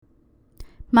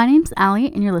My name's Allie,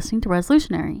 and you're listening to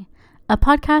Resolutionary, a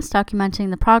podcast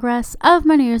documenting the progress of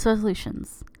my New Year's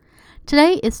resolutions.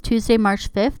 Today is Tuesday,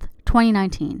 March 5th,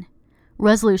 2019.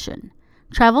 Resolution: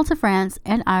 travel to France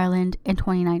and Ireland in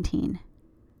 2019.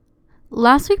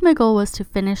 Last week, my goal was to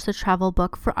finish the travel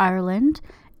book for Ireland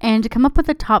and to come up with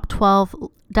the top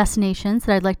 12 destinations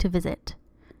that I'd like to visit.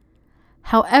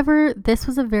 However, this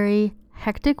was a very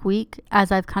hectic week, as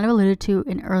I've kind of alluded to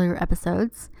in earlier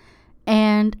episodes,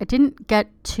 and I didn't get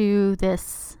to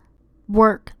this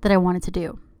work that I wanted to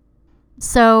do.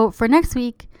 So for next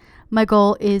week, my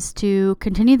goal is to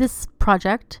continue this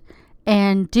project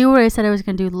and do what I said I was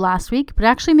going to do last week, but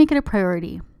actually make it a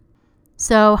priority.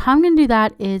 So how I'm going to do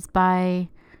that is by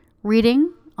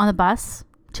reading on the bus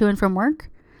to and from work,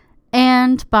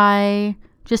 and by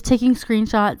just taking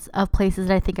screenshots of places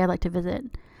that I think I'd like to visit.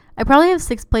 I probably have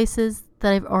 6 places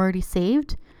that I've already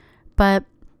saved, but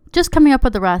just coming up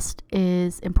with the rest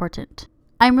is important.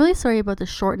 I'm really sorry about the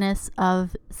shortness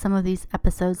of some of these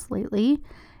episodes lately.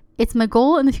 It's my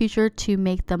goal in the future to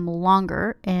make them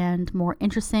longer and more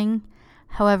interesting.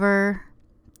 However,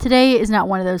 today is not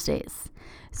one of those days.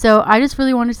 So I just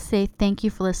really wanted to say thank you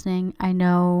for listening. I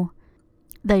know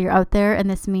that you're out there, and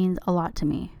this means a lot to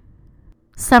me.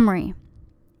 Summary.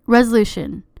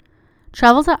 Resolution: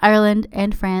 travel to Ireland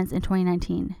and France in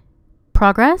 2019.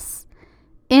 Progress: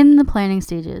 in the planning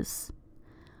stages.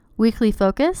 Weekly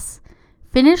focus: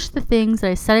 finish the things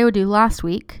that I said I would do last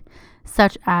week,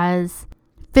 such as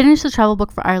finish the travel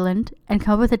book for Ireland and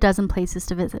come up with a dozen places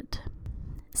to visit.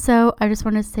 So I just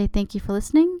wanted to say thank you for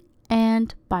listening,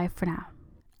 and bye for now.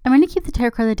 I'm going to keep the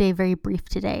tarot card of the day very brief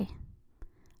today.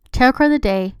 Tarot card of the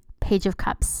day, Page of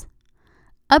Cups.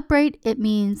 Upright, it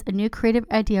means a new creative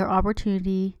idea or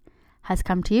opportunity has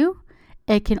come to you.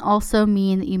 It can also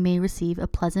mean that you may receive a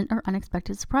pleasant or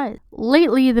unexpected surprise.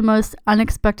 Lately, the most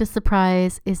unexpected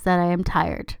surprise is that I am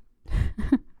tired.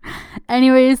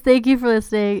 Anyways, thank you for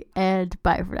listening, and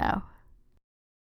bye for now.